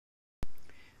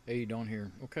8 on here.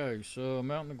 Okay, so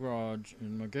I'm out in the garage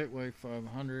and my gateway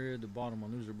 500, the bottom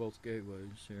one, these are both gateways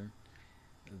here.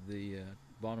 The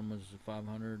bottom is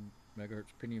 500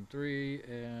 megahertz Pentium 3,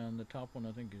 and the top one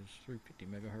I think is 350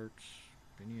 megahertz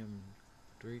Pentium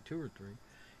 3, 2 or 3.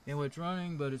 Anyway, it's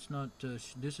running, but it's not.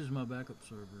 This is my backup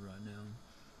server right now,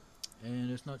 and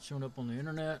it's not showing up on the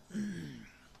internet,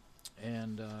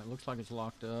 and it looks like it's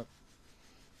locked up.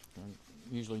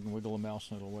 Usually you can wiggle the mouse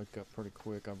and it'll wake up pretty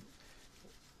quick. I've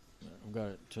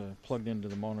got it plugged into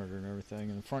the monitor and everything,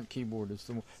 and the front keyboard is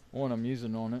the one I'm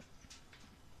using on it.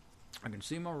 I can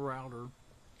see my router.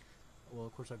 Well,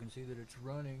 of course I can see that it's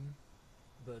running,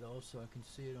 but also I can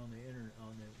see it on the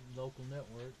on the local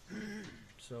network.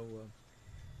 So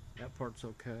that part's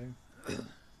okay.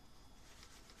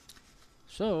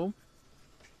 So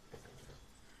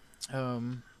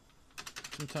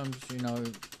sometimes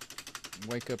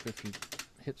wake up if you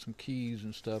hit some keys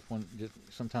and stuff.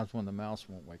 Sometimes when the mouse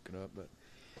won't wake it up, but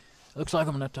it looks like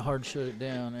I'm gonna have to hard shut it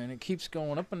down, and it keeps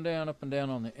going up and down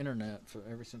on the internet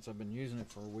ever since I've been using it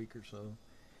for a week or so. I'm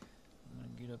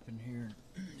gonna get up in here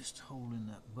and just hold in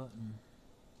that button.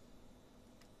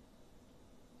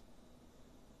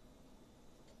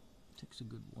 Takes a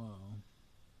good while.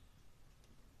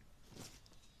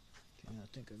 Okay, I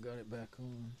think I got it back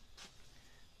on.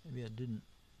 Maybe I didn't.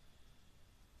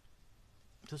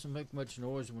 It doesn't make much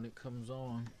noise when it comes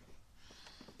on.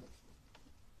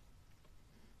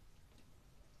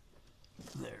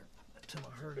 There, that time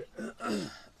I heard it.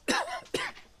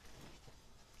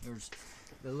 There's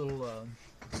the little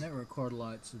network card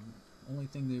lights. The only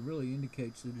thing that really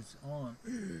indicates that it's on.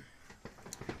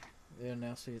 Yeah,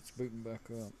 now see it's booting back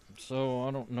up. So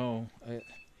I don't know.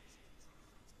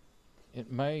 It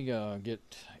may it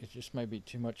just may be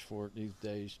too much for it these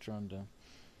days. Trying to.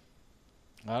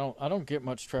 I don't get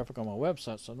much traffic on my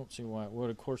website, so I don't see why it would.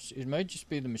 Of course, it may just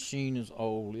be the machine is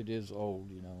old. It is old,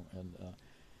 and.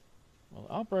 Well,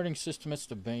 the operating system, it's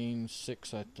the Debian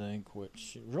 6, I think,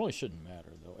 which really shouldn't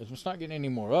matter, though. It's not getting any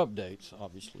more updates,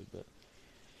 obviously, but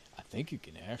I think you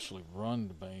can actually run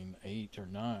Debian 8 or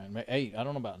 9. 8, I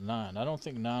don't know about 9. I don't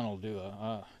think 9 will do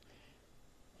a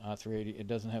i380. It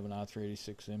doesn't have an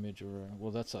i386 image,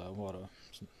 well, that's a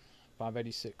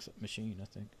 586 machine, I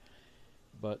think.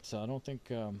 But I don't think...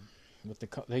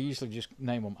 they usually just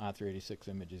name them i386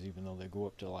 images, even though they go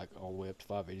up to all the way up to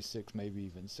 586, maybe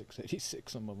even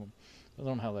 686, some of them. I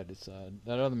don't know how they decide.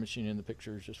 That other machine in the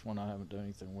picture is just one I haven't done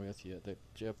anything with yet that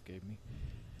Jeff gave me.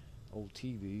 Old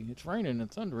TV. It's raining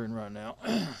and thundering right now.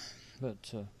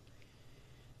 But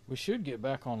we should get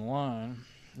back online.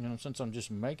 Since I'm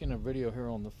just making a video here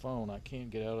on the phone, I can't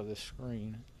get out of this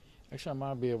screen. Actually, I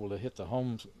might be able to hit the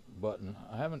home button.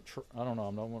 I haven't, I don't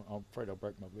know, I'm afraid I'll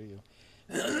break my video.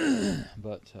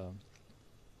 But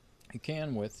you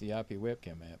can with the IP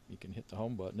webcam app. You can hit the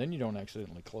home button, then you don't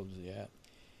accidentally close the app.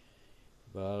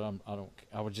 But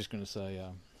I was just going to say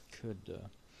I could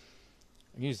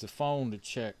use the phone to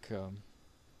check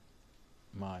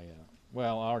my.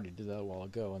 Well, I already did that a while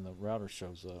ago, and the router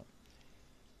shows up.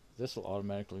 This will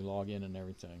automatically log in and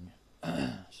everything.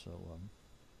 So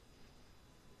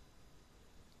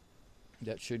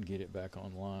that should get it back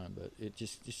online, but it's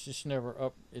just never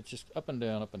up. It's just up and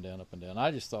down, up and down, up and down.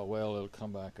 I just thought, well, it'll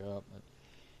come back up. But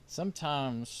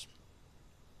sometimes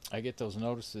I get those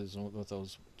notices with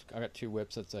those. I got 2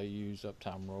 websites I use: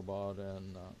 Uptime Robot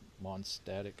and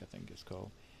Monstatic, I think it's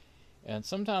called. And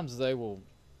sometimes they will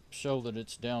show that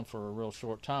it's down for a real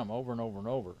short time, over and over and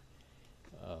over,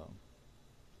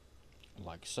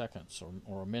 like seconds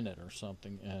or a minute or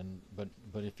something. And but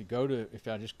if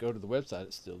I just go to the website,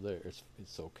 it's still there. It's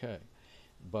okay.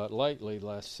 But lately,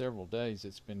 last several days,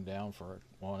 it's been down for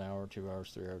 1 hour, 2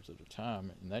 hours, 3 hours at a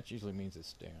time, and that usually means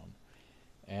it's down.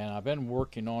 And I've been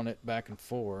working on it back and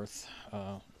forth,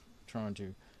 trying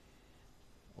to.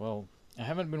 Well, I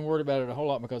haven't been worried about it a whole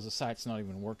lot because the site's not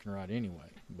even working right anyway.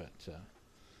 But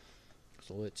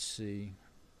so let's see.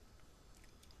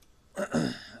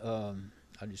 I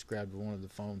just grabbed one of the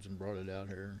phones and brought it out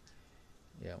here.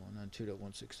 Yeah,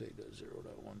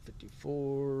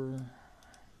 192.168.0.154.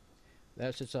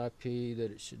 That's its IP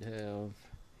that it should have.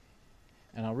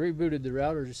 And I rebooted the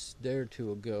router just a day or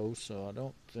two ago, so I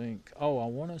don't think... Oh, I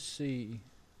want to see...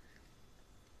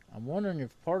 I'm wondering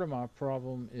if part of my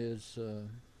problem is...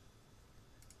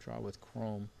 try with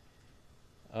Chrome.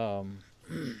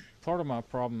 Part of my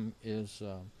problem is...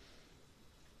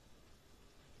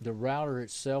 the router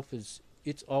itself is...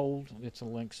 It's old. It's a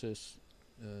Linksys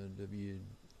Let me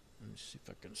see if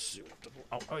I can see what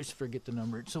I always forget the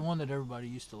number. It's the one that everybody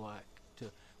used to like.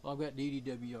 Well, I've got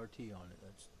DDWRT on it.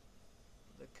 That's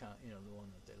the kind, the one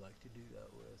that they like to do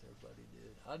that with. Everybody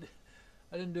did.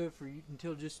 I didn't do it for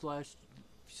until just last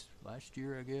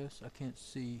year, I guess. I can't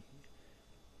see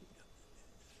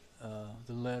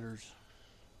the letters.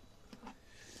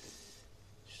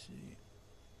 Let's see,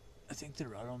 I think they're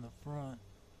right on the front.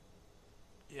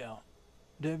 Yeah,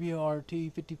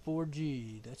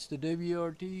 WRT54G. That's the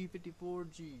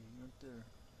WRT54G right there.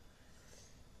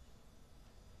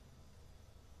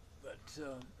 But I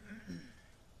don't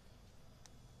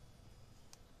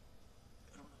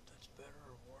know if that's better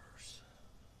or worse.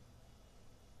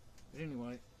 But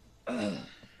anyway,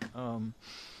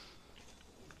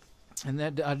 and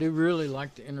that I do really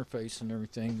like the interface and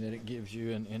everything that it gives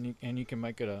you, and you can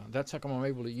make it a. That's how come I'm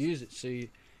able to use it. See,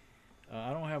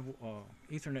 I don't have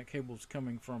Ethernet cables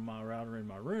coming from my router in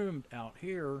my room out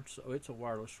here, so it's a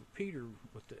wireless repeater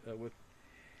with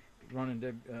running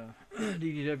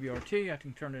DDWRT. I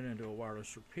can turn it into a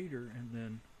wireless repeater, and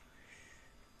then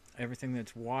everything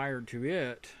that's wired to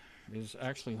it is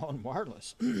actually on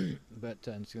wireless. But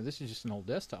so this is just an old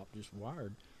desktop, just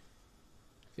wired.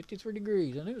 53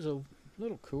 degrees, and it was a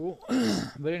little cool.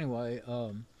 But anyway,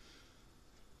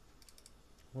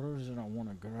 what is it I want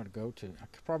to go to? I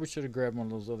probably should have grabbed one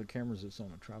of those other cameras that's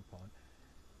on a tripod.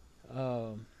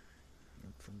 I've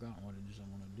forgotten what it is I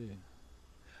want to do.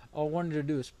 Oh, I wanted to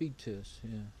do a speed test,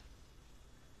 yeah.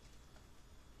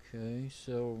 Okay,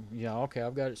 so, yeah, okay,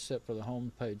 I've got it set for the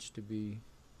home page to be,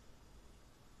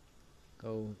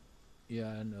 yeah,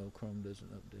 I know Chrome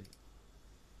doesn't update.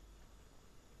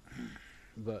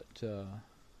 But,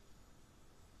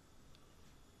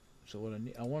 so what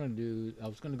I want to do, I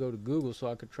was going to go to Google so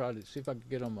I could try to see if I could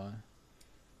get on my,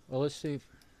 well, let's see if,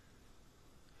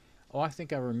 oh, I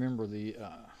think I remember the,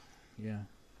 yeah.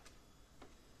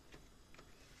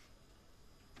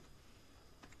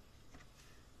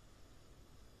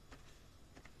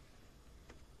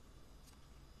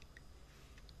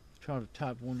 Try to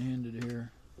type one-handed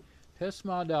here.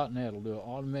 Testmy.net will do it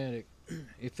automatic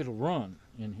if it'll run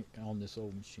on this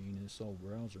old machine, this old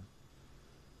browser.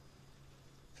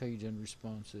 Page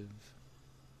unresponsive.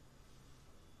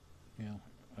 You know,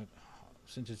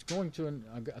 since it's going to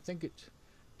I think it's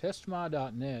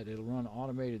testmy.net. It'll run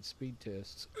automated speed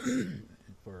tests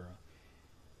for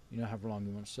you know, however long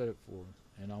you want to set it for.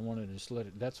 And I wanted to just let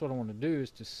it. That's what I want to do,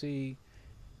 is to see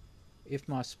if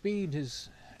my speed is.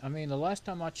 I mean, the last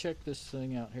time I checked this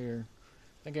thing out here,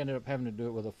 I think I ended up having to do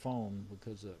it with a phone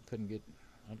because I couldn't get.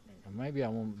 Maybe I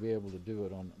won't be able to do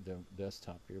it on the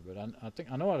desktop here, but I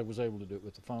know I was able to do it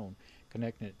with the phone,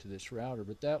 connecting it to this router.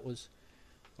 But that was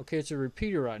okay. It's a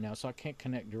repeater right now, so I can't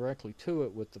connect directly to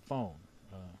it with the phone.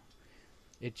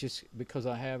 It just, because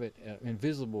I have it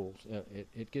invisible,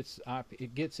 it gets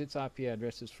its IP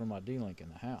addresses from my D-Link in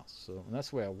the house. So and that's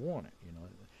the way I want it. You know,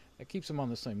 it keeps them on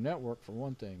the same network for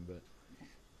one thing, but.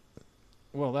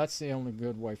 Well, that's the only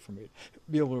good way for me to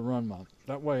be able to run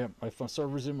that way. If my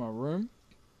server's in my room,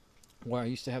 where I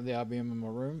used to have the IBM in my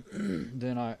room,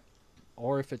 then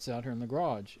or if it's out here in the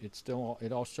garage, it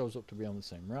all shows up to be on the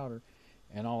same router,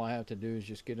 and all I have to do is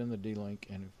just get in the D-Link,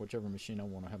 and if whichever machine I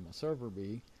want to have my server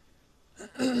be,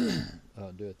 do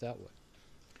it that way.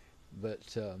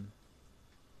 But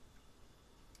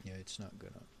yeah, it's not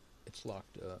gonna. It's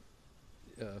locked up.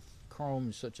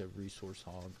 Chrome is such a resource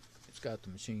hog. It's got the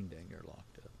machine dang near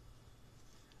locked up.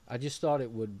 I just thought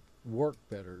it would work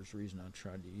better is the reason I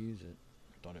tried to use it.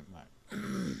 I thought it might.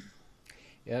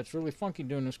 Yeah, it's really funky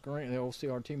doing the old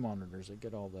CRT monitors. They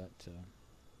get all that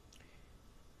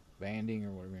banding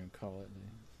or whatever you want to call it.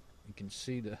 You can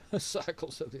see the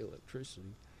cycles of the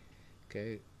electricity.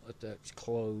 Okay, let that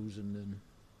close, and then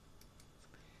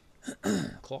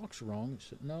clock's wrong.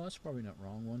 No, that's probably not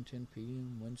wrong. 1:10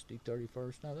 p.m. Wednesday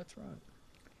 31st. No, that's right.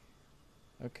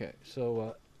 Okay,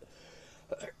 so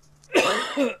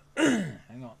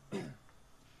hang on.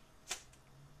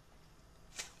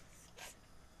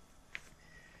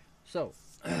 So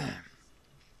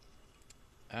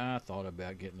I thought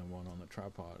about getting the one on the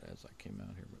tripod as I came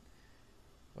out here, but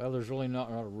well, there's really not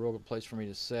a real good place for me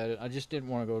to set it. I just didn't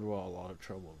want to go to a lot of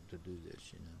trouble to do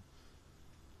this, you know.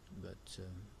 But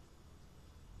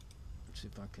let's see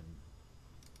if I can.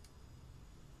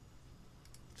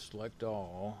 Select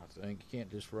all. I think you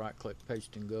can't just right click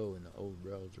paste and go in the old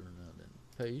browser. Now then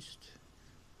paste.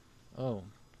 Oh,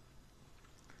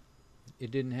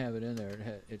 it didn't have it in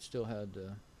there. It still had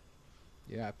the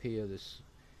IP of the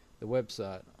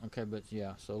website. Okay, but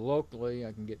yeah, so locally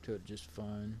I can get to it just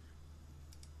fine.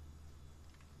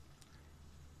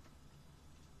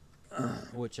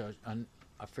 Which I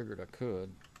figured I could,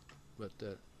 but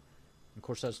of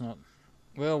course that's not.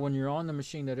 Well, when you're on the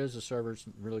machine that is a server, it's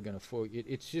really going to fool you.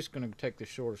 It's just going to take the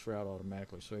shortest route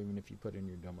automatically. So even if you put in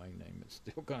your domain name, it's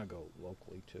still going to go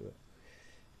locally to it.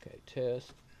 Okay,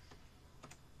 test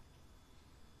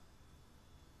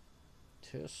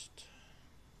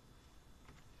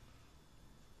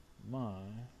my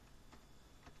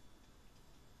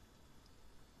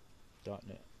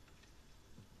 .NET.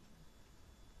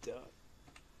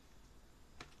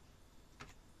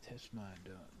 Test my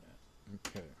 .NET.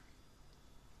 Okay.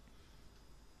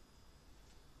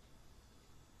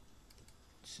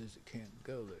 It says it can't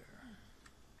go there.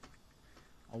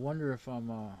 I wonder if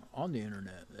I'm on the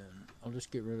internet then. I'll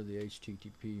just get rid of the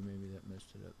HTTP. Maybe that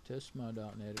messed it up. Test my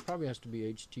 .NET. It probably has to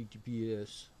be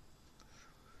HTTPS.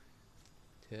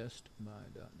 Test my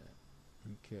 .NET.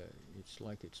 Okay. It's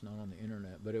like it's not on the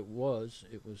internet, but it was.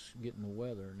 It was getting the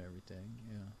weather and everything.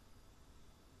 Yeah.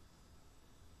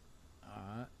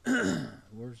 Alright.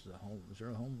 Where's the home? Is there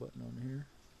a home button on here?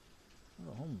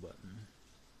 Not a home button.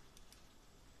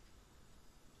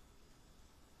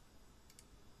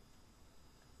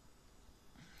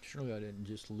 Surely I didn't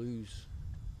just lose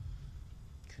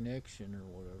connection or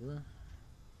whatever.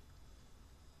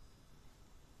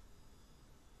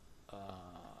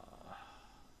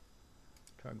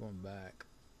 Try going back.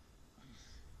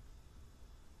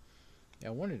 Yeah,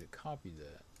 I wanted to copy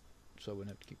that so I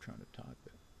wouldn't have to keep trying to type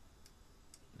it.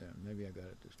 There, maybe I got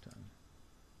it this time.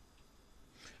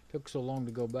 Took so long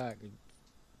to go back.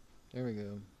 There we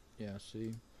go. Yeah,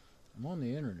 see? I'm on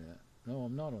the internet. No,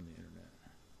 I'm not on the internet.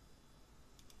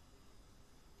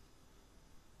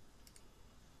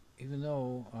 Even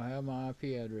though I have my IP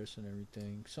address and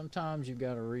everything, sometimes you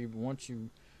got to once the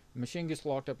machine gets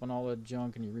locked up on all that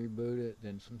junk and you reboot it,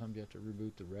 then sometimes you have to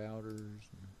reboot the routers.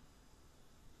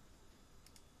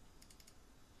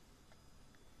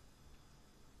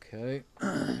 Okay,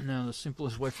 now the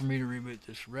simplest way for me to reboot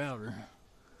this router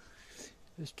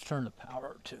is to turn the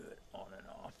power to it on and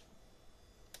off.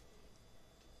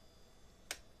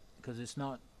 Because it's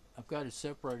not, I've got it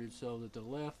separated so that the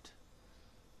left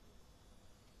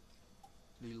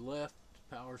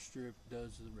power strip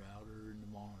does the router and the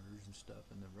monitors and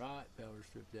stuff, and the right power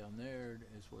strip down there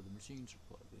is where the machines are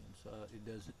plugged in, so it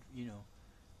doesn't, you know,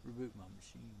 reboot my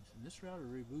machines. And this router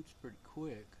reboots pretty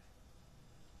quick,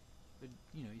 but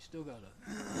you know, you still gotta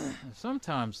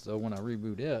sometimes though when I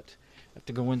reboot it, I have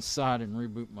to go inside and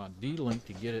reboot my D-Link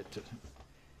to get it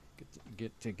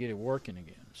to get it working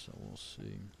again. So we'll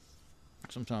see.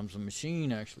 Sometimes the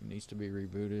machine actually needs to be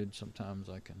rebooted. Sometimes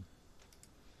I can.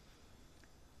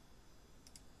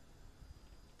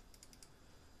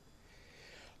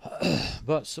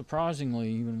 But surprisingly,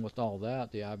 even with all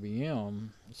that, the IBM,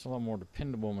 it's a lot more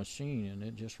dependable machine, and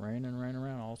it just ran and ran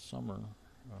around all summer.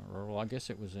 Well, I guess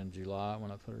it was in July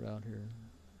when I put it out here,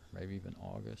 maybe even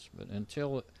August. But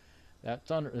until that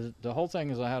the whole thing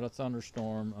is I had a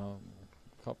thunderstorm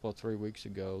a couple of 3 weeks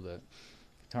ago that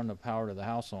turned the power to the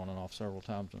house on and off several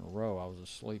times in a row. I was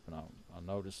asleep and I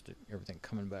noticed everything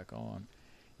coming back on.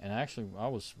 And actually, I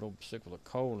was real sick with a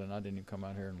cold, and I didn't even come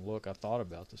out here and look. I thought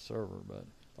about the server, but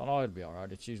thought, oh, it'd be all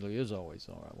right. It usually is always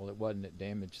all right. Well, it wasn't. It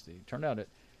damaged turned out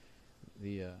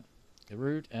the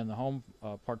root and the home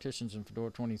partitions in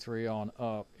Fedora 23 on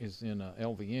up is in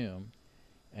LVM,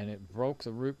 and it broke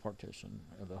the root partition.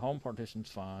 The home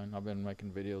partition's fine. I've been making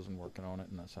videos and working on it,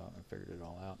 and that's how I figured it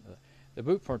all out. The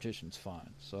boot partition's fine,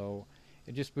 so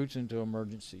it just boots into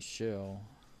emergency shell.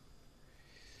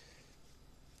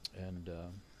 And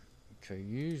okay,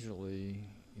 usually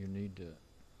you need to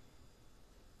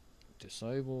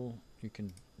disable. You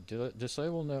can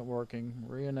disable networking,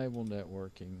 re-enable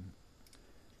networking,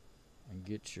 and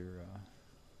get your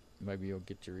maybe you'll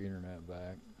get your internet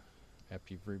back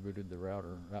after you've rebooted the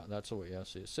router. That's the way I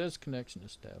see it. It says connection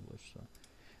established, so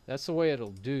that's the way it'll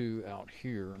do out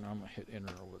here. And I'm gonna hit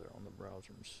enter over there on the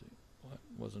browser and see. Well, that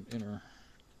wasn't enter.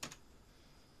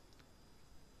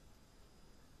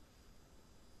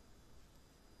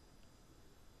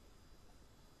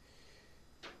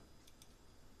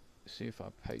 See if I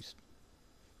paste.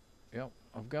 Yep,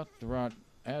 I've got the right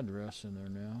address in there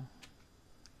now.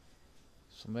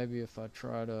 So maybe if I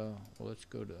try to, well, let's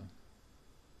go to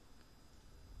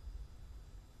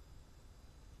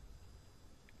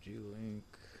G-Link.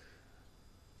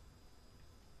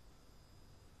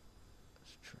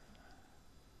 Let's try.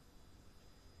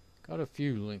 Got a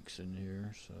few links in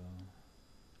here, so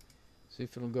see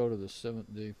if it'll go to the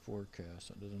 7th day forecast.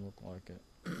 That doesn't look like it.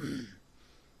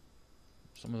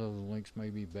 Some of those links may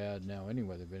be bad now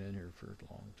anyway. They've been in here for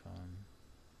a long time.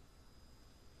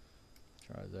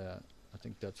 Try that. I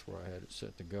think that's where I had it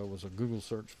set to go, was a Google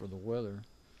search for the weather.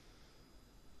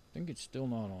 I think it's still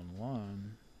not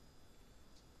online.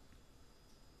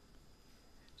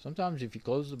 Sometimes if you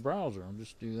close the browser, I'll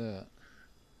just do that.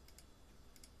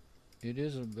 it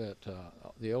is a bit,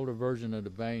 the older version of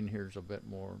Debian here is a bit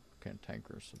more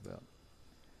cantankerous about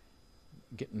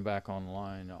getting back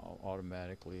online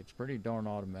automatically. It's pretty darn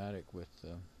automatic with,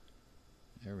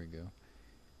 there we go.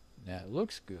 Now it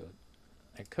looks good.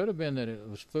 It could have been that it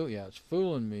was yeah, it's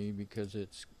fooling me because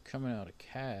it's coming out of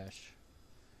cache,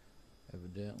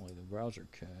 evidently, the browser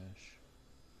cache.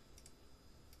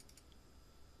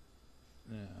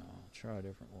 Now, I'll try a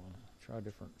different one. Try a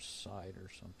different site or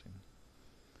something.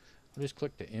 I'll just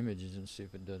click the images and see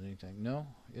if it does anything. No,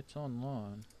 it's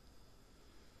online.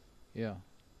 Yeah.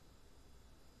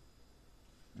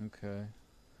 Okay.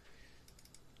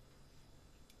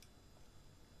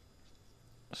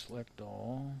 Select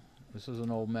all. This is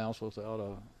an old mouse without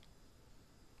a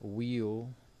wheel.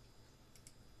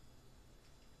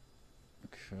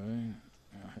 Okay.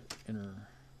 Enter.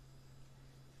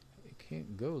 It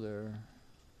can't go there.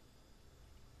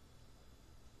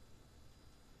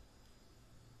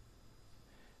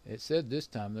 It said this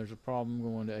time there's a problem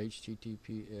going to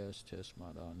https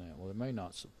testmy.net. Well, it may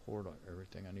not support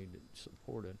everything I need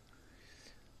supported.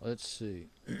 Let's see.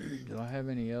 Do I have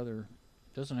any other?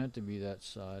 It doesn't have to be that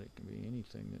site. It can be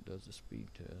anything that does a speed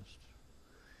test.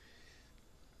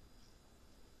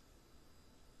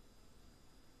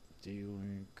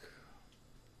 D-Link.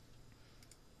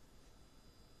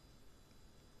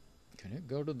 Can it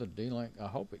go to the D-Link? I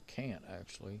hope it can't,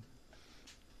 actually.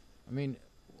 I mean,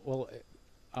 well,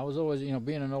 I was always, you know,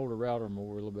 being an older router, I'm a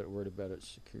little bit worried about its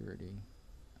security.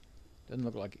 Doesn't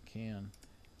look like it can.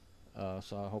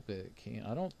 So I hope that it can.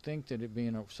 I don't think that it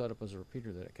being set up as a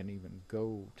repeater that it can even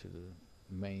go to the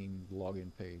main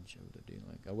login page of the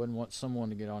D-Link. I wouldn't want someone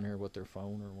to get on here with their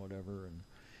phone or whatever. And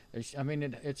I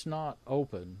mean, it's not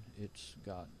open. It's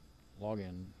got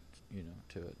login, you know,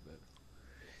 to it, but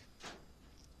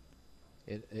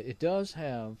it does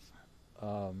have.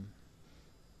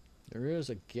 There is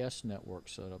a guest network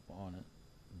set up on it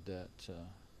that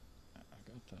I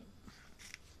got that.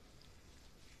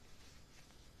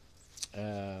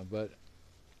 But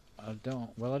I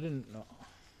don't. Well, I didn't know.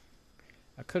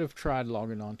 I could have tried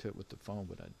logging onto it with the phone,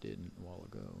 but I didn't a while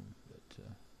ago. But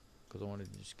because I wanted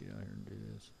to just get out here and do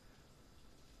this.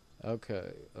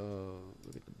 Okay.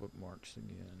 Look at the bookmarks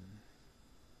again.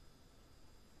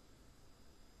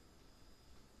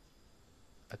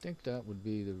 I think that would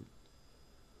be the.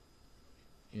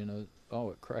 You know.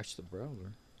 Oh, it crashed the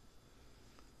browser.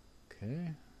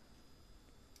 Okay.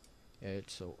 Yeah,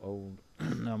 it's so old.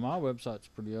 Now my website's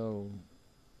pretty old.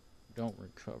 Don't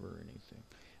recover anything.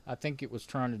 I think it was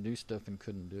trying to do stuff and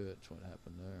couldn't do it. That's what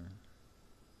happened there.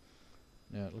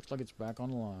 Now it looks like it's back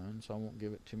online, so I won't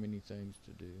give it too many things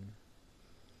to do.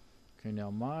 Okay, now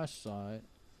my site.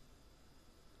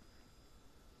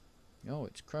 Oh,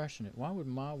 it's crashing it. Why would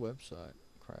my website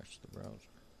crash the browser?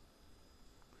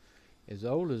 As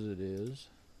old as it is,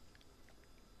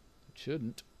 it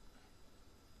shouldn't.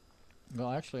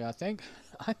 Well, actually, I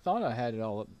thought I had it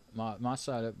all up. My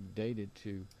site updated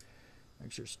to,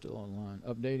 make sure it's still online.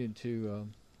 Updated to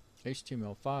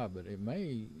HTML5, but it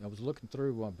may. I was looking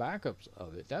through backups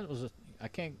of it. That was I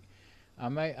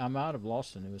might have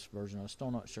lost the newest version. I'm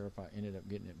still not sure if I ended up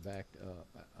getting it backed up.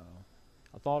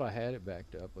 I thought I had it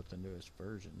backed up with the newest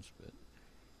versions, but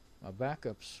my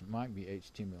backups might be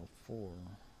HTML4.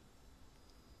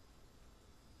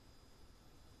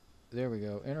 There we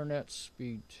go. Internet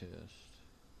speed test.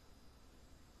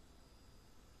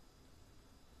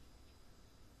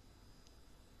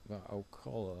 By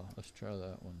Ocala. Let's try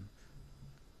that one.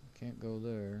 Can't go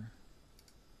there.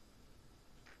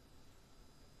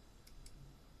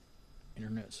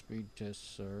 Internet speed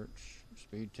test search.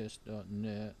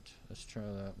 Speedtest.net. Let's try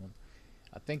that one.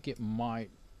 I think it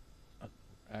might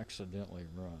accidentally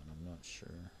run. I'm not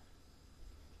sure.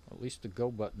 At least the go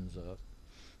button's up.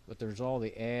 But there's all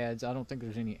the ads. I don't think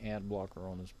there's any ad blocker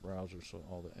on this browser, so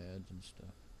all the ads and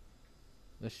stuff.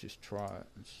 Let's just try it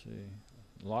and see.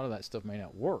 A lot of that stuff may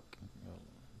not work. You know,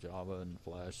 Java and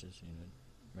flashes, you know,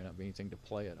 may not be anything to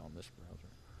play it on this browser.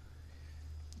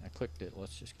 I clicked it.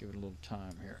 Let's just give it a little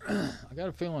time here. I got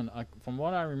a feeling, from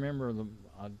what I remember,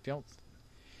 I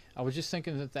was just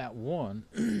thinking that one,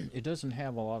 it doesn't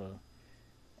have a lot of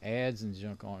ads and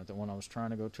junk on it. The one I was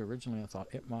trying to go to originally, I thought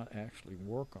it might actually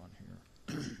work on here.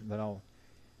 But I'll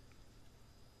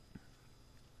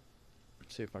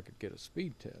see if I could get a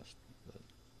speed test. But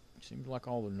it seems like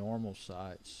all the normal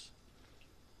sites.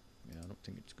 Yeah, I don't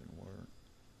think it's going to work.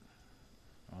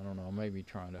 I don't know. I may be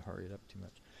trying to hurry it up too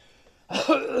much.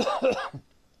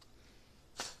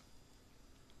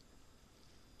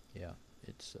 Yeah,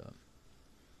 it's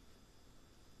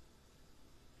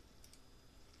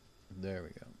there we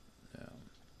go. Now,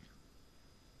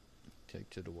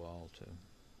 takes it a while to.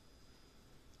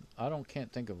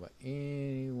 can't think of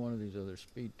any one of these other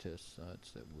speed test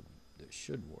sites that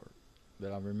should work,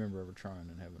 that I remember ever trying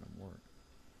and having them work.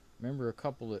 Remember a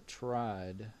couple that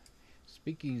tried.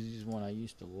 Speakeasy is one I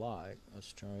used to like.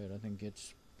 Let's try it. I think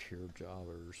it's pure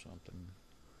Java or something,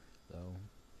 though.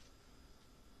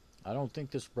 I don't think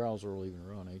this browser will even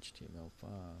run HTML5.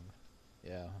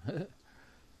 Yeah.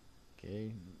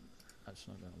 Okay, that's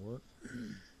not going to work.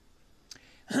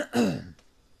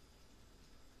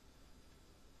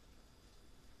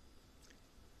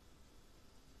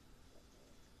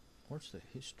 What's the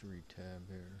history tab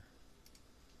here?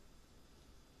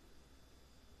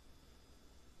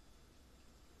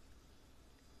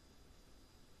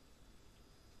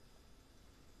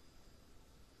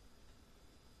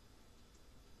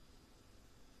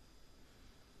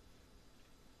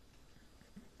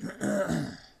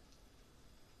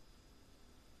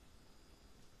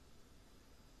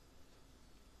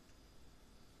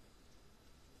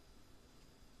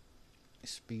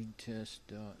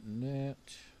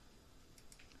 Speedtest.net.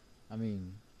 I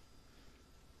mean,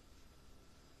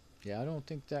 yeah, I don't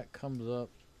think that comes up.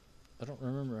 I don't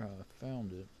remember how I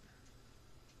found it.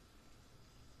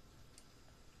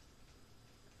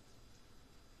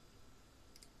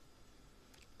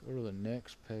 Go to the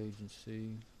next page and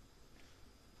see.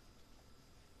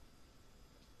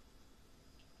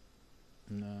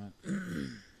 No.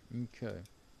 Okay.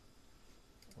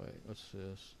 Wait, what's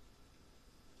this?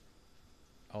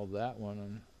 Oh, that one.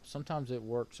 And sometimes it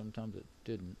worked, sometimes it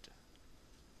didn't.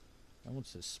 That one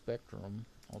says Spectrum.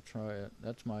 I'll try it.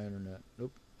 That's my internet.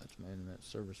 Nope, that's my internet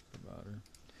service provider.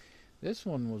 This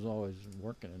one was always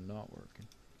working and not working.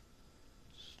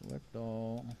 Select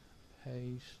all.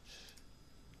 Paste.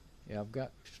 Yeah, I've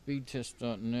got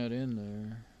speedtest.net in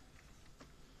there.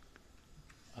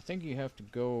 I think you have to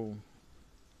go.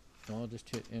 I'll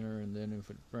just hit enter, and then if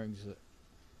it brings it,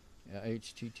 yeah,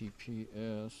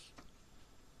 HTTPS.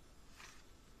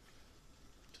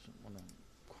 Doesn't want to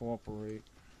cooperate.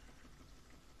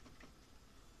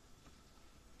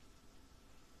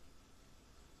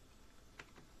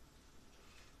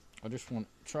 I just want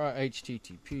to try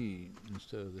HTTP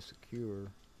instead of the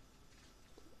secure.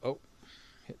 Oh,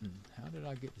 hitting. How did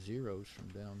I get zeros from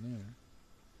down there?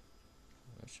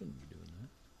 I shouldn't be doing that.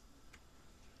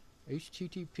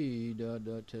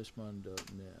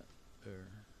 http://testmon.net. There.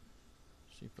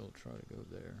 See if it'll try to go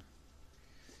there.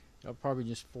 I'll probably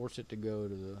just force it to go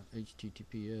to the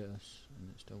HTTPS, and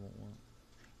it still won't work.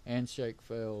 Handshake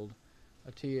failed.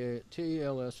 A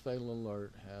TLS fail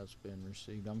alert has been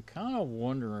received. I'm kind of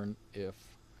wondering if...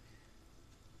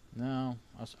 No,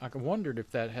 I wondered if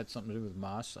that had something to do with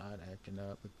my site acting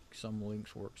up. Some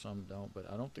links work, some don't,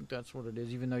 but I don't think that's what it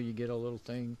is, even though you get a little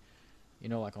thing, you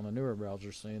know, like on the newer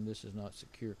browser saying this is not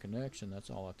secure connection. That's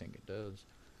all I think it does.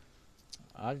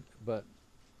 But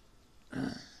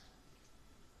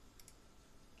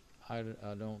I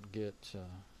don't get...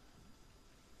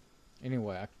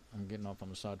 Anyway, I'm getting off on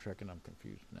the sidetrack, and I'm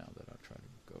confused now that I try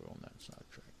to go on that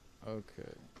sidetrack.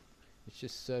 Okay. It's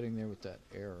just sitting there with that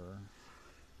error.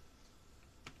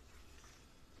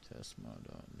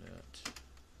 Testmon.net.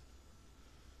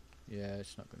 Yeah,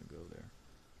 it's not going to go there.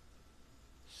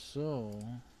 So,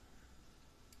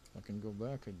 I can go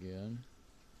back again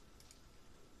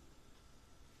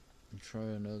and try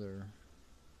another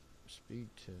speed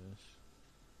test.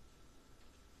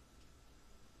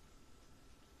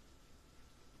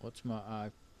 What's my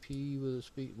IP with a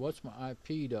speed? What's my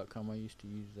IP.com? I used to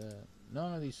use that.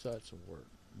 None of these sites will work.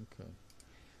 Okay.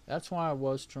 That's why I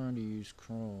was trying to use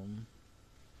Chrome.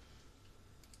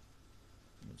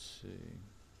 Let's see.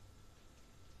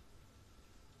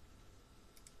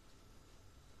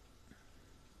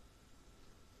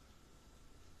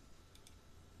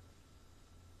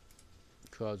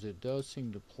 Because it does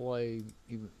seem to play,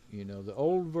 even, you know, the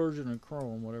old version of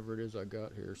Chrome, whatever it is I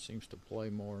got here, seems to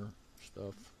play more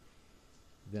stuff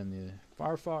than the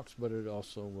Firefox, but it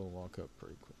also will lock up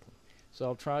pretty quickly. So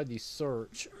I'll try the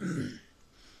search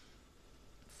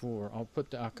for, I'll put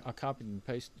the, I copied and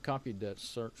copied that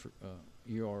search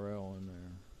URL in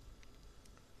there.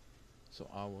 So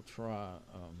I will try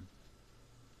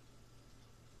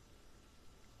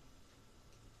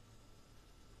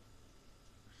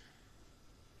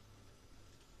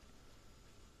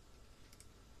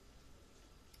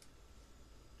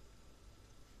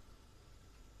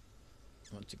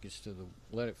once it gets to the,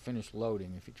 let it finish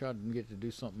loading. If you try to get to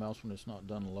do something else when it's not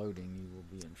done loading, you will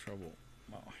be in trouble.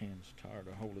 My hand's tired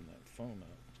of holding that phone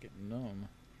up. It's getting numb.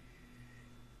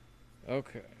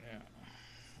 Okay, now,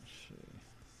 let's see.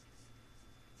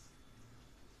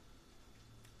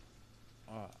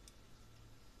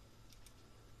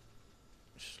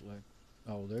 Select,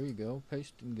 Oh, there you go.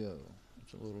 Paste and go.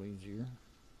 It's a little easier.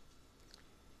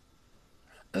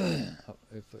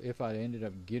 If I ended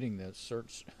up getting that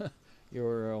search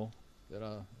URL that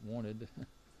I wanted,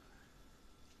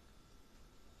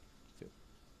 if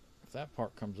that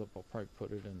part comes up, I'll probably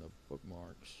put it in the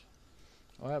bookmarks.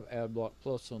 I have AdBlock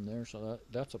Plus on there, so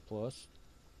that's a plus.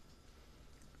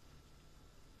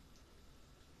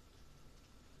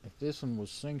 If this one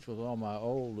was synced with all my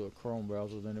old Chrome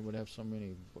browser, then it would have so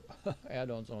many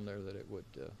add-ons on there that it would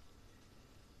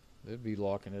it'd be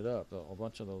locking it up. A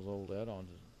bunch of those old add-ons,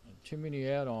 too many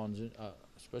add-ons,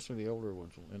 especially the older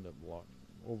ones, will end up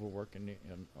overworking it.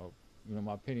 And you know,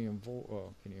 my Pentium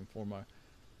 4, my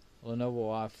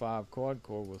Lenovo i5 quad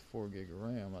core with 4 gig of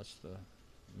RAM. That's the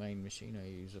main machine I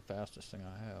use, the fastest thing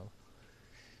I have.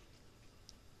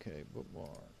 Okay,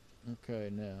 bookmark. Okay,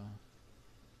 now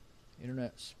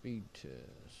internet speed test.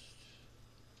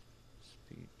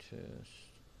 Speed test.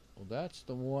 Well, that's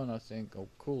the one I think.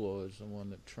 Okulo is the one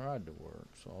that tried to work,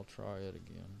 so I'll try it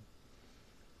again.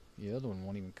 The other one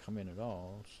won't even come in at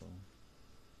all, so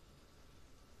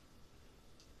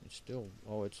it's still.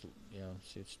 Oh, it's yeah.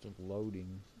 See, it's still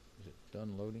loading. Is it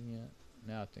done loading yet?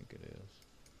 Now I think it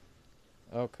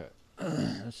is. Okay.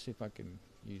 Let's see if I can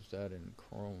use that in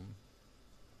Chrome.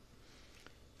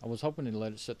 I was hoping to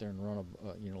let it sit there and run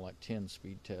a, you know, like 10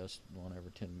 speed tests, one every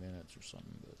 10 minutes or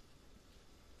something, but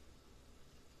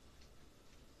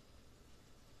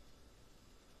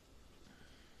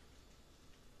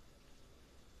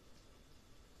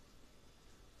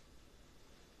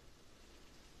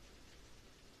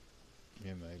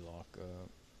it may lock up.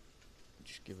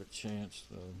 Just give it a chance,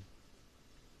 though.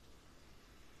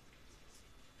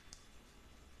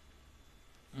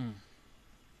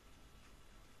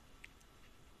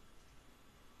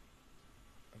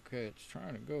 Okay, it's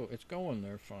trying to go. It's going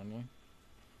there finally.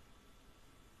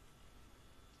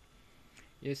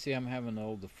 You see, I'm having to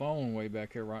hold the phone way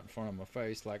back here right in front of my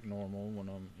face like normal when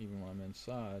when I'm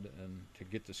inside and to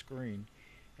get the screen.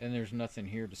 And there's nothing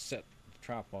here to set the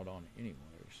tripod on anyway,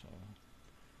 so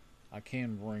I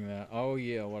can bring that. Oh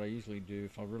yeah, what I usually do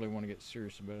if I really want to get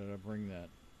serious about it, I bring that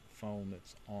phone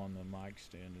that's on the mic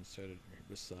stand and set it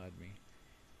beside me.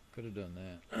 Could have done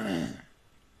that.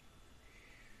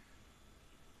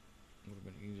 Would have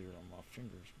been easier on my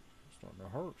fingers. Starting to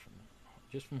hurt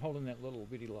just from holding that little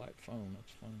bitty light phone.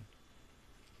 That's funny.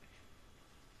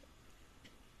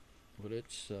 But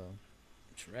it's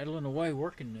rattling away,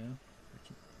 working now.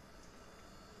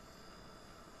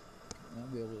 I'll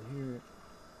be able to hear it.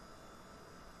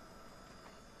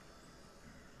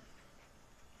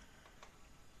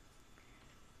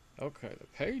 Okay, the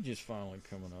page is finally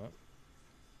coming up.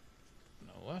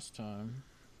 Now, last time,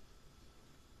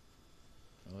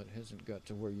 well, it hasn't got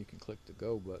to where you can click the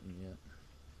go button yet.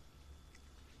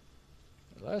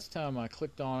 Last time I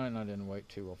clicked on it and I didn't wait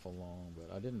too awful long,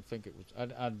 but I didn't think it was,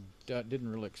 I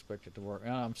didn't really expect it to work.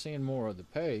 And I'm seeing more of the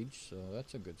page, so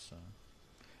that's a good sign.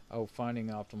 Oh, finding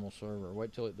optimal server.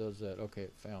 Wait till it does that. Okay,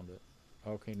 it found it.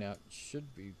 Okay, now it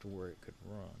should be to where it could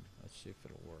run. Let's see if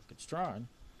it'll work. It's trying.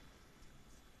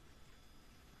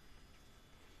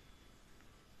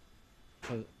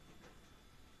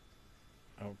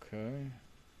 Okay.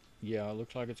 Yeah, it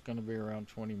looks like it's going to be around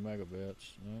 20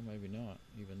 megabits. No, maybe not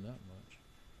even that much.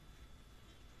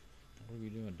 What are we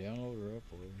doing? Download or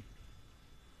upload?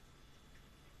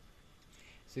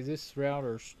 See, this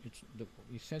router,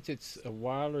 since it's a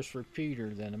wireless repeater,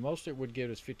 then the most it would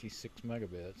give is 56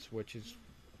 megabits, which is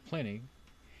plenty.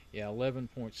 Yeah,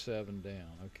 11.7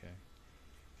 down. Okay.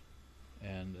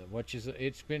 And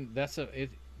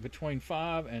between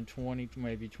 5 and 20,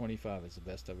 maybe 25 is the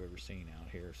best I've ever seen out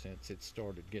here since it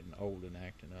started getting old and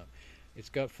acting up. It's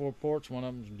got 4 ports, one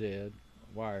of them's dead,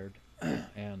 wired,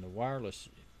 and the wireless.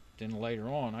 Then later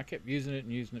on, I kept using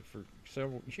it for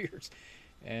several years,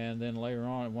 and then later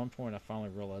on, at one point, I finally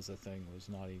realized the thing was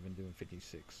not even doing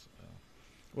 56.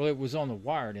 Well, it was on the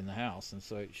wired in the house, and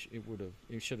so it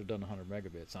should have done 100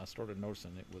 megabits. And I started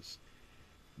noticing it was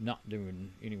not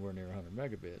doing anywhere near 100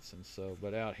 megabits, and so,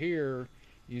 but out here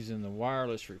using the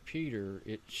wireless repeater,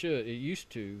 it used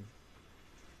to,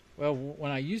 well,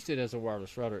 when I used it as a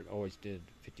wireless router, it always did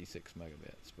 56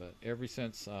 megabits, but ever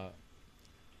since I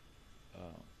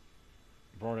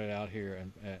brought it out here,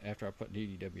 and after I put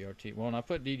DDWRT, well, when I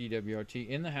put DDWRT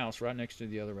in the house right next to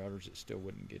the other routers, it still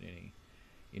wouldn't get any,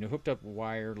 hooked up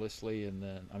wirelessly, and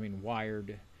then,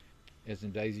 wired as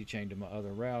in daisy chained to my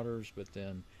other routers, but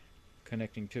then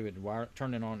connecting to it,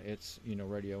 turning on its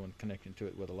radio and connecting to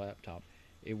it with a laptop,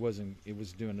 it was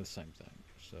doing the same thing.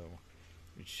 So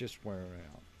it's just wearing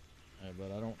out.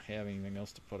 But I don't have anything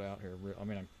else to put out here. I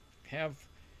mean, I have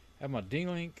my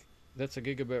D-Link that's a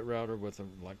gigabit router with a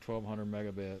like 1200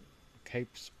 megabit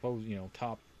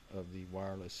top of the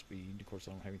wireless speed. Of course,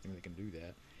 I don't have anything that can do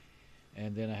that.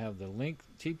 And then I have the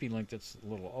TP Link that's a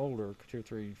little older, 2,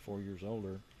 3, 4 years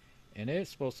older, and it's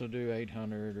supposed to do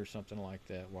 800 or something like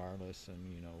that wireless and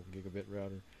gigabit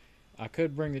router. I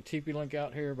could bring the TP Link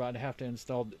out here, but I'd have to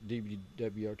install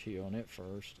DBWRT on it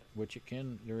first, which it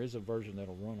can. There is a version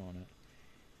that'll run on it.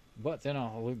 But then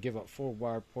I'll give up 4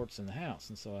 wire ports in the house,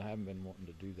 and so I haven't been wanting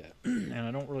to do that. And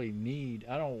I don't really need.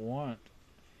 I don't want.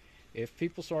 If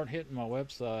people start hitting my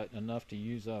website enough to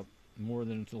use up more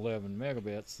than 11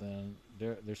 megabits, then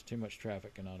there's too much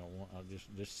traffic, and I don't want. I'll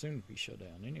just soon be shut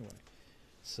down anyway.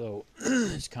 So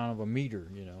it's kind of a meter,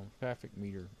 traffic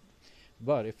meter.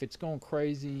 But if it's going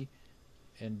crazy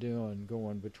and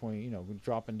going between,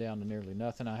 dropping down to nearly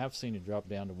nothing, I have seen it drop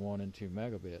down to 1 and 2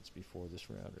 megabits before this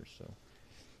router. So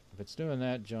if it's doing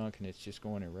that junk and it's just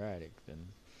going erratic, then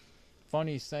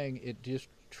funniest thing, it just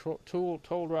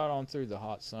told right on through the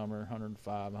hot summer,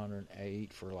 105,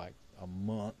 108 for like a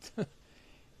month.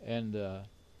 And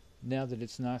now that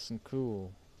it's nice and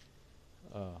cool,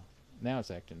 now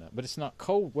it's acting up. But it's not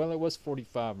cold. Well, it was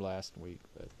 45 last week,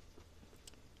 but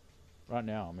right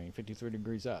now, 53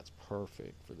 degrees out. It's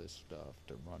perfect for this stuff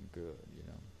to run good,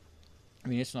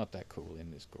 it's not that cool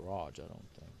in this garage, I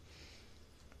don't think.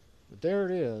 But there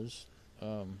it is.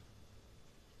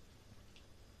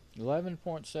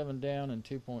 11.7 down and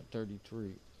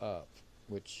 2.33 up,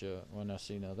 which when I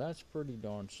see now that's pretty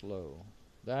darn slow.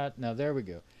 Now there we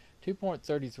go.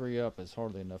 2.33 up is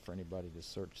hardly enough for anybody to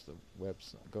search the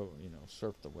website.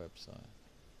 Surf the website.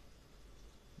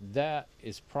 That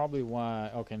is probably why.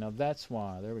 Okay, now that's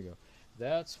why. There we go.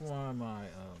 That's why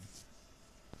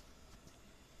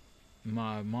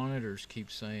my monitors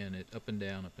keep saying it up and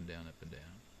down, up and down, up and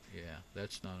down. Yeah,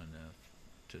 that's not enough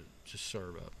to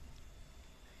serve up.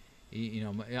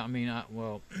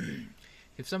 Well,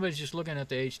 if somebody's just looking at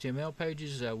the HTML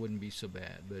pages, that wouldn't be so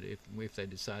bad. But if they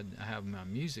decide, I have my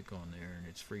music on there and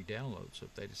it's free download, so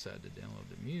if they decide to download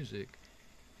the music,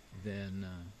 then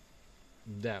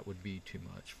that would be too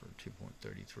much for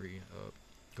 2.33 up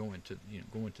going to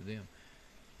them.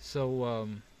 So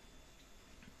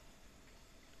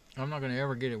I'm not going to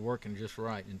ever get it working just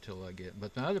right until I get.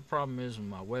 But the other problem is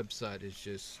my website is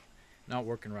just not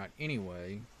working right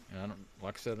anyway. And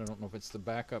like I said, I don't know if it's the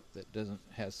backup that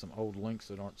has some old links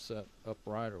that aren't set up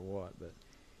right or what. But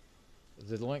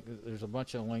there's a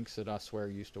bunch of links that I swear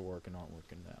used to work and aren't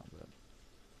working now. But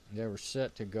they were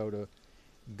set to go,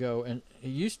 and it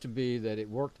used to be that it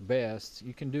worked best.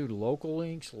 You can do local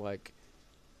links, like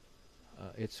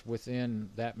it's within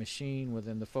that machine,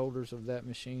 within the folders of that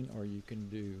machine, or you can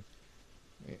do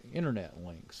internet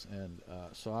links. And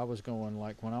so I was going,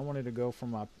 like, when I wanted to go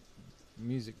from my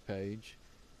music page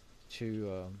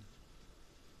to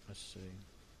let's see,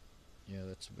 yeah,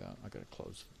 that's about. I gotta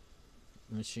close.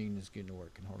 The machine is getting to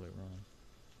work and hardly run.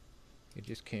 It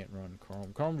just can't run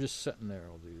Chrome. Chrome just sitting there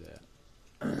will do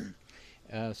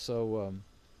that. So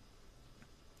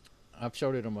I've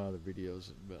showed it on my other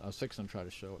videos, but I was fixing to try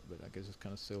to show it, but I guess it's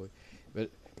kind of silly. But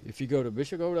if you go to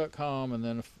bishopgo.com and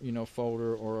then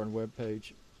folder or on web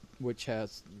page, which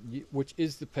is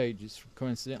the pages,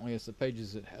 coincidentally it's the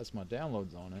pages that has my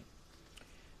downloads on it,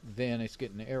 then it's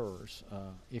getting errors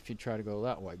if you try to go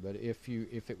that way. But if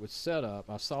it was set up,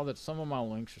 I saw that some of my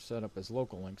links are set up as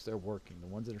local links. They're working. The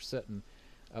ones that are setting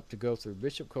up to go through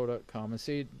bishopco.com, and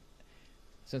see,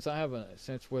 since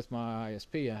with my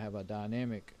ISP I have a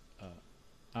dynamic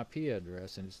IP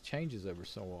address and it changes every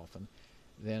so often,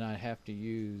 then I have to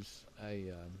use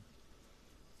an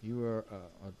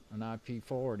IP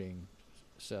forwarding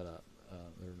setup.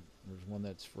 There's one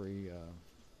that's free,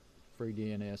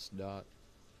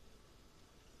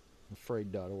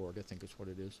 freedns.afraid.org, I think is what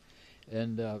it is.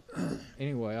 And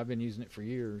anyway, I've been using it for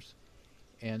years.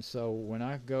 And so when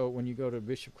you go to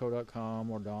bishopco.com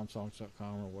or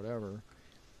domsongs.com or whatever,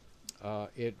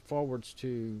 it forwards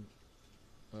to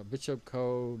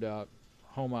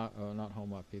bishopco.home, not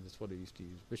home IP, that's what I used to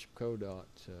use. Bishopco.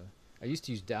 I used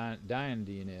to use Dian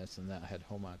DNS, and that had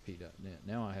homeip.net.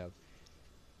 Now I have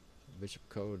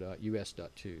bishopco.us.2,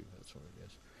 that's what it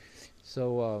is.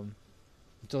 So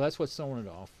that's what's throwing it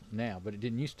off now, but it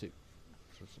didn't used to.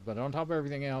 But on top of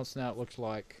everything else, now it looks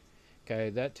like, okay,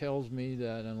 that tells me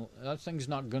that that thing's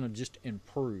not going to just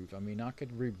improve. I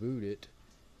could reboot it.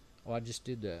 Oh, I just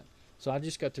did that. So I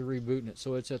just got to rebooting it,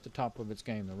 so it's at the top of its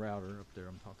game, the router up there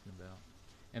I'm talking about.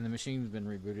 And the machine's been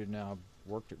rebooted now. I've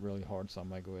worked it really hard, so I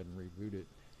might go ahead and reboot it.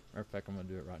 Matter of fact, I'm going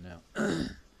to do it right now.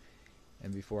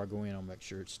 And before I go in, I'll make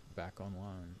sure it's back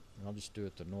online. And I'll just do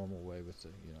it the normal way with I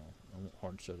won't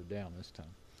hard shut it down this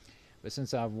time. But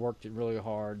since I've worked it really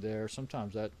hard there,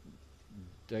 sometimes that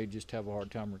they just have a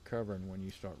hard time recovering when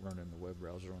you start running the web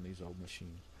browser on these old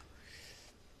machines.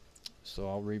 So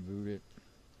I'll reboot it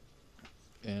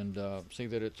and see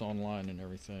that it's online and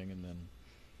everything, and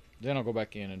then I'll go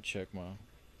back in and check my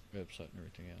website and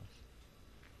everything else.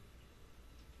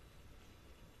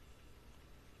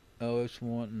 Oh, it's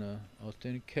wanting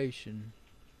authentication.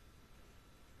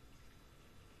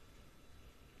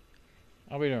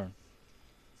 I'll be darned.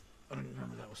 I don't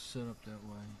remember that was set up that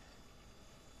way.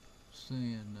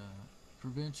 Saying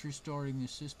prevents restarting the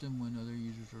system when other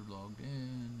users are logged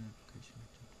in.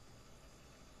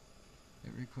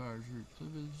 It requires root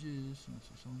privileges and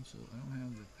so on. So I don't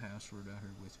have the password out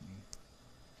here with me.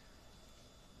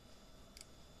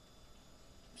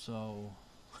 So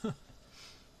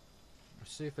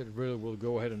see if it really will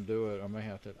go ahead and do it. I may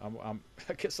have to. I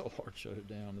guess I'll hard shut it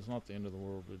down. It's not the end of the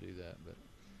world to do that, but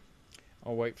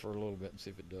I'll wait for a little bit and see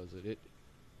if it does it. It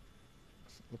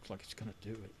looks like it's going to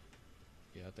do it.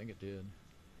 Yeah, I think it did.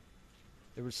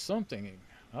 There was something.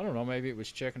 I don't know. Maybe it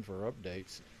was checking for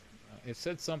updates. It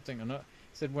said something. It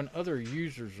said when other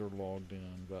users are logged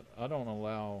in, but I don't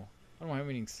have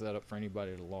anything set up for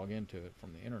anybody to log into it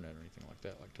from the internet or anything like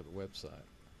that, like to the website.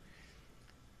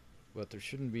 But there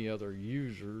shouldn't be other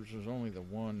users. There's only the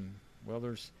one. Well,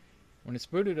 when it's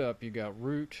booted up, you got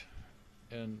root,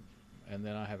 and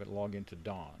then I have it log into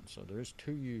Don. So there's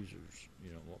two users,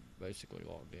 basically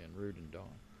logged in, root and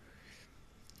Don.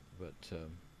 But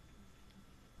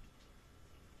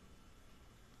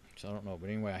so I don't know. But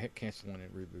anyway, I hit cancel when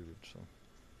it rebooted. So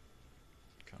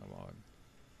kind of odd.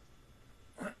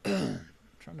 I'm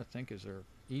trying to think. Is there an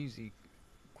easy,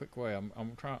 quick way? I'm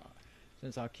trying.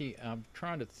 Since I'm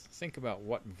trying to think about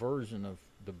what version of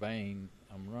Debian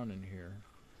I'm running here.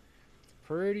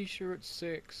 Pretty sure it's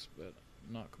 6, but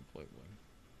not completely.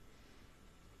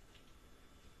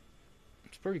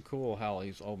 It's pretty cool how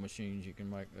these old machines you can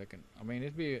make. I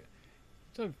mean,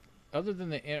 other than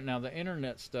the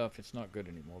internet stuff, it's not good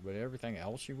anymore. But everything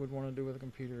else you would want to do with a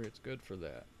computer, it's good for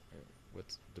that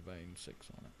with Debian 6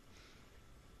 on it.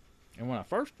 And when I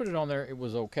first put it on there, it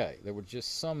was okay. There were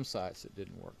just some sites that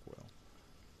didn't work well.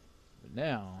 But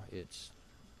now it's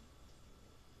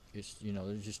there's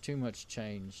just too much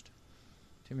changed,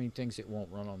 too many things that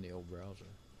won't run on the old browser.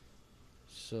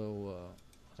 So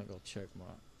I think I'll check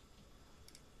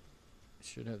it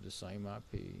should have the same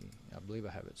IP. I believe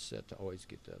I have it set to always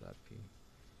get that IP.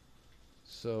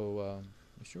 So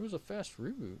it sure was a fast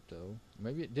reboot though.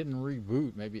 Maybe it didn't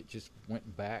reboot. Maybe it just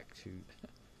went back to.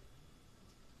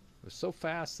 It was so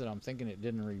fast that I'm thinking it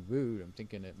didn't reboot. I'm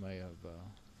thinking it may have.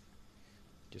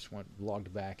 Just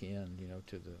logged back in,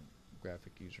 to the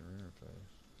graphic user interface.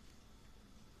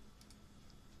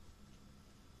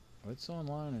 Well, it's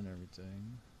online and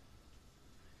everything.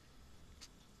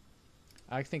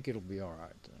 I think it'll be all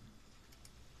right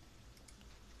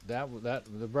then.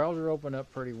 The browser opened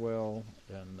up pretty well,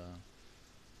 and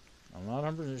I'm not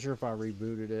 100% sure if I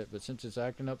rebooted it, but since it's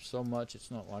acting up so much,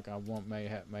 it's not like I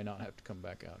may not have to come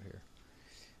back out here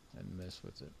and mess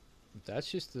with it.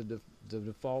 That's just the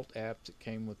default app that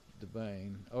came with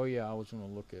Debian. Oh yeah, I was going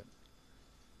to look at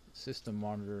System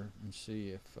Monitor and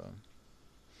see if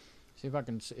I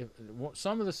can.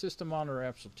 Some of the System Monitor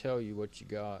apps will tell you what you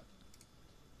got.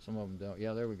 Some of them don't.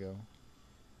 Yeah, there we go.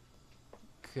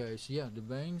 Okay, so yeah,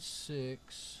 Debian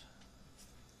 6.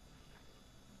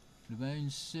 Debian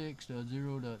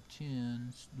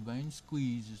 6.0.10. Debian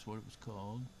Squeeze is what it was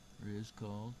called, or is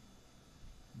called.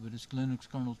 But it's Linux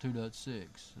kernel 2.6,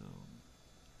 so,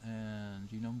 and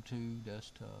GNOME 2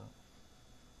 desktop.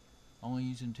 Only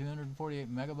using 248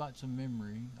 megabytes of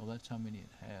memory. Oh, that's how many it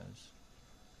has.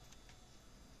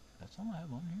 That's all I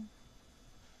have on here.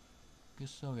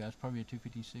 Guess so. Yeah, it's probably a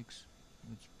 256.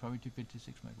 It's probably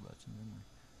 256 megabytes of memory.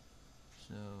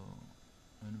 So,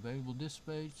 and available disk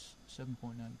space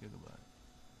 7.9 gigabyte.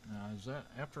 Now, is that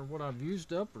after what I've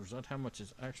used up, or is that how much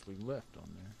is actually left on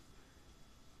there?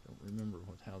 Don't remember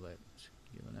how that's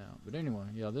given out, but anyway,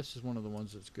 yeah, this is one of the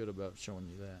ones that's good about showing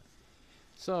you that.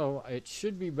 So it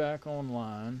should be back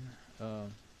online. I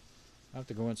have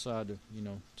to go inside to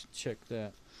to check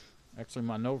that. Actually,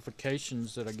 my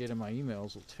notifications that I get in my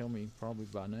emails will tell me probably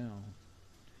by now.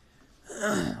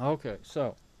 Okay,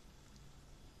 so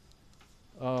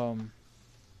I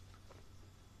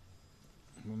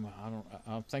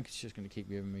think it's just going to keep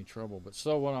giving me trouble. But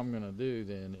so what I'm going to do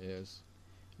then is,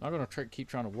 I'm not going to keep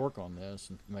trying to work on this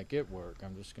and make it work.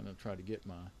 I'm just going to try to get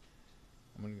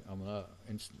I'm going to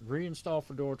reinstall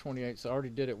Fedora 28. So I already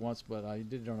did it once, but I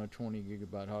did it on a 20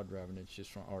 gigabyte hard drive, and it's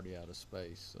just already out of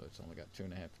space. So it's only got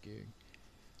 2.5 gig.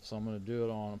 So I'm going to do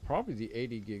it on probably the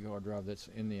 80 gig hard drive that's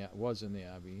in the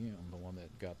IBM, the one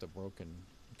that got a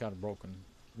broken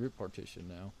root partition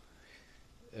now,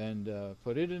 and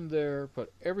put it in there.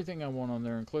 Put everything I want on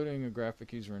there, including a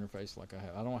graphic user interface like I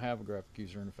have. I don't have a graphic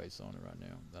user interface on it right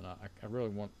now, and I really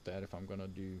want that if I'm going to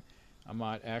do. I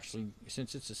might actually,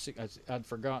 since it's I'd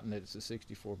forgotten that it's a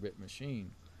 64-bit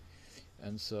machine,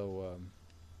 and so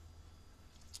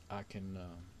I can.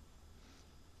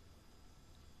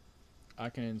 I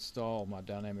can install my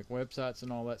dynamic websites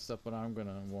and all that stuff, but I'm going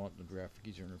to want the graphic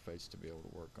user interface to be able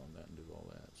to work on that and do all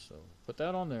that. So put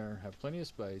that on there, have plenty of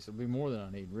space. It'll be more than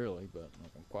I need really, but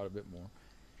quite a bit more.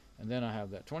 And then I have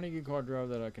that 20 gig hard drive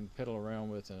that I can piddle around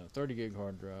with, and a 30 gig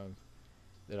hard drive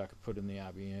that I could put in the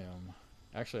IBM.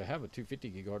 Actually, I have a 250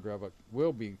 gig hard drive that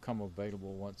will become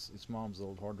available once it's Mom's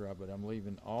old hard drive, but I'm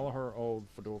leaving all of her old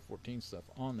Fedora 14 stuff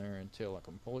on there until I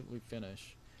completely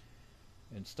finish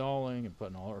installing and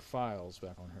putting all her files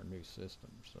back on her new system.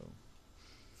 So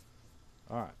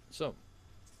alright, so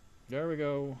there we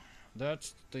go.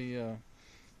 That's the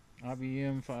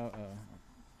IBM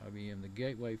the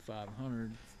Gateway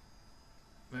 500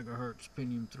 megahertz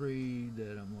Pentium 3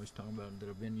 that I'm always talking about, that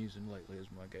I've been using lately as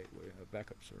my gateway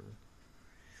backup server.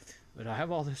 But I have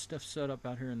all this stuff set up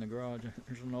out here in the garage.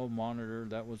 There's an old monitor.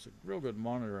 That was a real good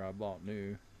monitor I bought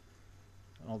new.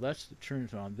 Oh, that's the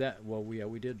Triniton.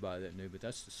 We did buy that new, but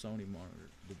that's the Sony monitor.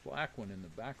 The black one in the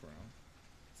background,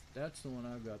 that's the one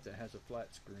I've got that has a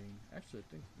flat screen. Actually, I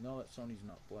think, no, that Sony's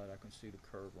not flat. I can see the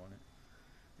curve on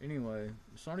it. Anyway,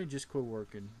 Sony just quit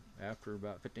working after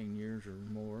about 15 years or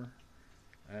more.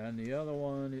 And the other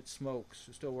one, it smokes.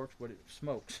 It still works, but it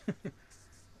smokes.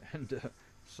 And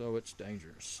so it's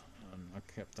dangerous. And I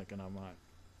kept thinking I might,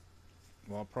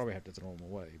 well, I'll probably have to throw them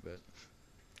away, but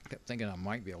I kept thinking I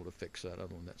might be able to fix that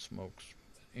other one that smokes.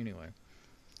 But anyway,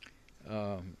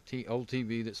 old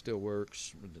TV that still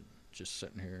works, just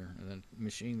sitting here, and then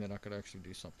machine that I could actually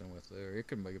do something with there. It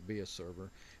could be a server.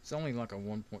 It's only like a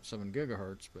 1.7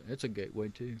 gigahertz, but it's a gateway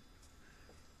too.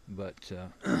 But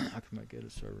I can make it a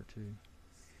server too.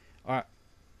 All right,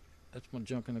 that's my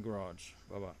junk in the garage.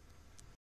 Bye bye.